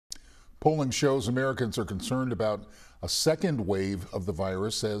Polling shows Americans are concerned about a second wave of the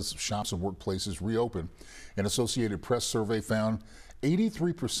virus as shops and workplaces reopen. An Associated Press survey found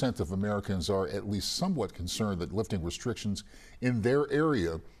 83% of Americans are at least somewhat concerned that lifting restrictions in their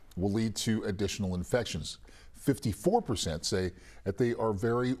area will lead to additional infections. 54% say that they are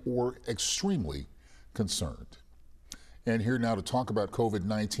very or extremely concerned. And here now to talk about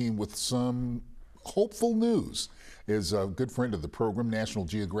COVID-19 with some hopeful news is a good friend of the program, National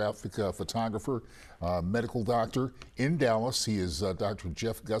Geographic photographer, medical doctor in Dallas. He is Dr.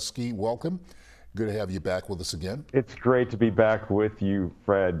 Jeff Gusky. Welcome. Good to have you back with us again. It's great to be back with you,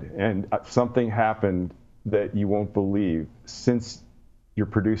 Fred. And something happened that you won't believe since your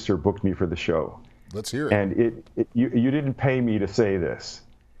producer booked me for the show. Let's hear it. And you didn't pay me to say this.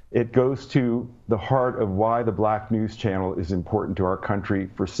 It goes to the heart of why the Black News Channel is important to our country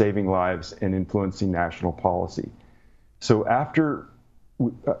for saving lives and influencing national policy. So after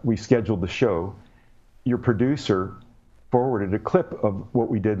we scheduled the show, your producer forwarded a clip of what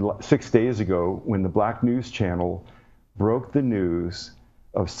we did 6 days ago when the Black News Channel broke the news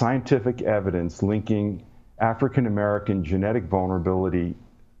of scientific evidence linking African American genetic vulnerability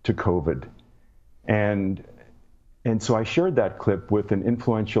to COVID. And so I shared that clip with an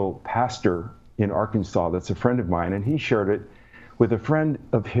influential pastor in Arkansas that's a friend of mine, and he shared it with a friend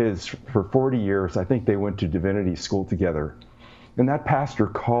of his for 40 years. I think they went to divinity school together. And that pastor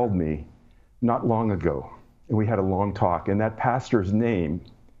called me not long ago, and we had a long talk. And that pastor's name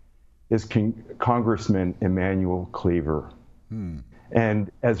is Congressman Emanuel Cleaver.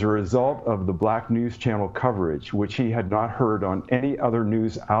 And as a result of the Black News Channel coverage, which he had not heard on any other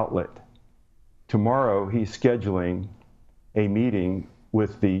news outlet, tomorrow he's scheduling a meeting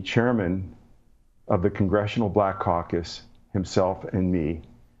with the chairman of the Congressional Black Caucus, himself and me,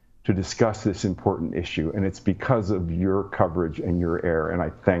 to discuss this important issue. And it's because of your coverage and your air, and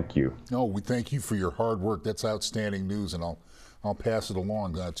I thank you. No, we thank you for your hard work. That's outstanding news, and I'll pass it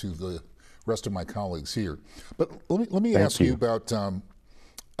along to the rest of my colleagues here. But let me ask you about the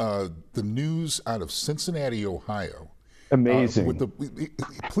news out of Cincinnati, Ohio. Amazing.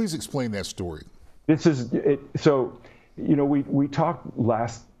 Please explain that story. This is it. So, you know, we talked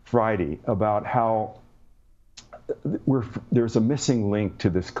last Friday about how there's a missing link to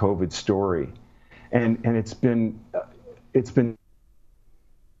this COVID story, and it's been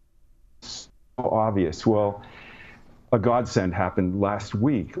so obvious. Well, a godsend happened last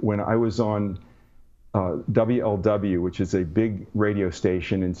week when I was on WLW, which is a big radio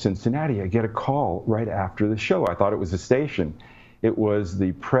station in Cincinnati. I get a call right after the show. I thought it was a station. It was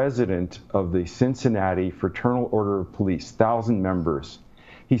the president of the Cincinnati Fraternal Order of Police, 1,000 members.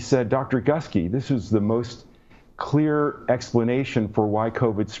 He said, Dr. Gusky, this was the most clear explanation for why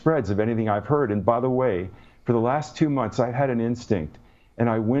COVID spreads of anything I've heard. And by the way, for the last 2 months, I had an instinct, and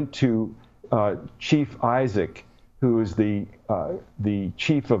I went to Chief Isaac, who is the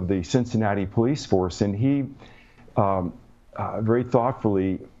chief of the Cincinnati police force, and he very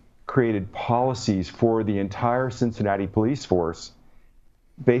thoughtfully created policies for the entire Cincinnati police force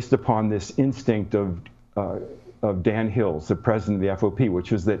based upon this instinct of Dan Hills, the president of the FOP,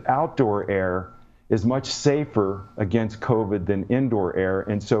 which was that outdoor air is much safer against COVID than indoor air.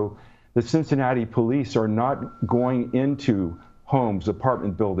 And so the Cincinnati police are not going into homes,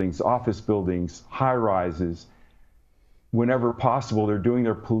 apartment buildings, office buildings, high rises. Whenever possible, they're doing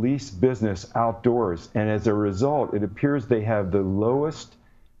their police business outdoors. And as a result, it appears they have the lowest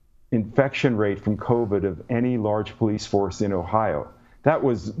infection rate from COVID of any large police force in Ohio. That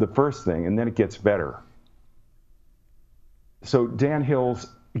was the first thing, and then it gets better. So Dan Hills,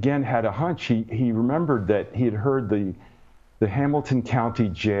 again, had a hunch. He remembered that he had heard the Hamilton County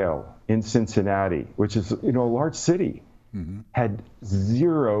Jail in Cincinnati, which is, you know, a large city, had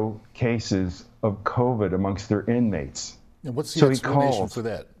 0 cases of COVID amongst their inmates. And what's the explanation for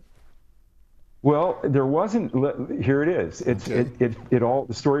that? Well, there wasn't. Here it is. It all.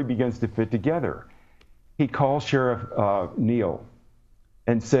 The story begins to fit together. He called Sheriff Neal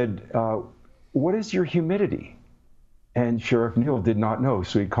and said, "What is your humidity?" And Sheriff Neal did not know,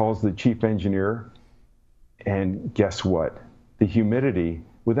 so he calls the chief engineer, and guess what? The humidity,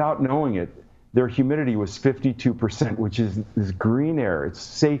 without knowing it, their humidity was 52%, which is this green air. It's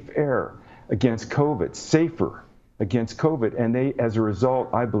safe air against COVID, safer against COVID, and they, as a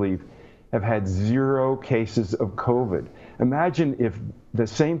result, I believe, have had 0 cases of COVID. Imagine if the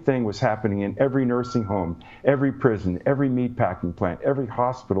same thing was happening in every nursing home, every prison, every meatpacking plant, every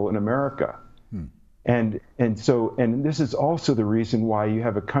hospital in America. And this is also the reason why you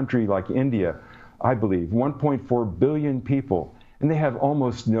have a country like India, I believe, 1.4 billion people, and they have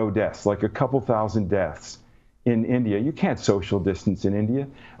almost no deaths, like a couple thousand deaths. in India. You can't social distance in India.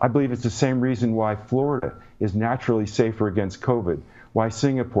 I believe it's the same reason why Florida is naturally safer against COVID, why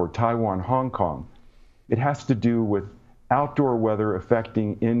Singapore, Taiwan, Hong Kong. It has to do with outdoor weather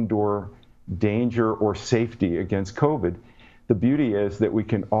affecting indoor danger or safety against COVID. The beauty is that we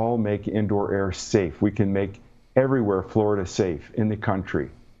can all make indoor air safe. We can make everywhere Florida safe in the country.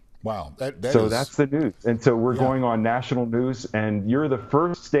 Wow. So that's the news. And so we're going on national news, and you're the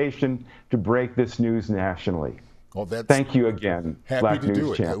first station to break this news nationally. Well, thank you again. Happy Black to News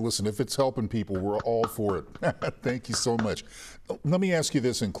do it. Channel. Listen, if it's helping people, we're all for it. Thank you so much. Let me ask you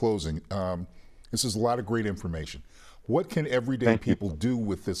this in closing. This is a lot of great information. What can everyday people do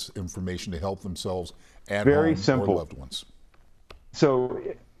with this information to help themselves at home or loved ones? So,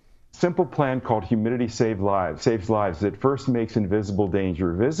 simple plan called Humidity Saves Lives that first makes invisible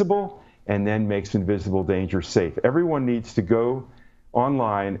danger visible and then makes invisible danger safe. Everyone needs to go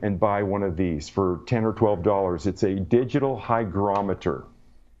online and buy one of these for $10 or $12. It's a digital hygrometer,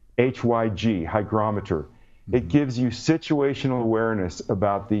 HYG, hygrometer. It gives you situational awareness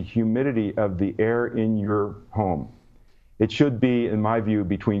about the humidity of the air in your home. It should be, in my view,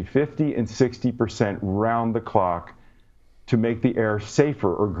 between 50 and 60% round the clock to make the air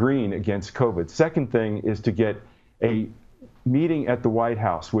safer or green against COVID. Second thing is to get a meeting at the White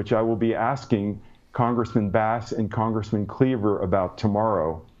House, which I will be asking Congressman Bass and Congressman Cleaver about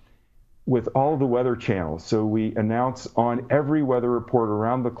tomorrow, with all the weather channels. So we announce on every weather report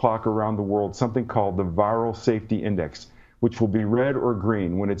around the clock around the world something called the Viral Safety Index, which will be red or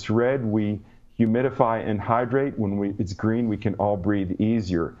green. When it's red, we humidify and hydrate. When it's green, we can all breathe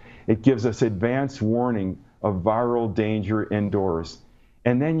easier. It gives us advance warning of viral danger indoors.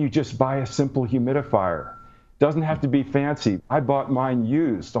 And then you just buy a simple humidifier. Doesn't have to be fancy. I bought mine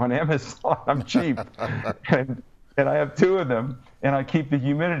used on Amazon. I'm cheap. and I have two of them, and I keep the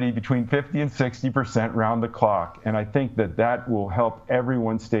humidity between 50 and 60% round the clock. And I think that that will help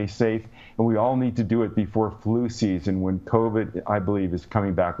everyone stay safe. And we all need to do it before flu season, when COVID, I believe, is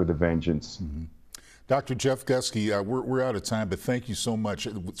coming back with a vengeance. Mm-hmm. Dr. Jeff Gusky, we're out of time, but thank you so much.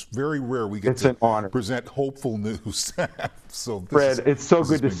 It's very rare we get to present hopeful news. So Fred, it's so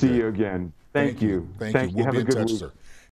good to see you again. Thank you. Thank you. We'll be in touch, sir.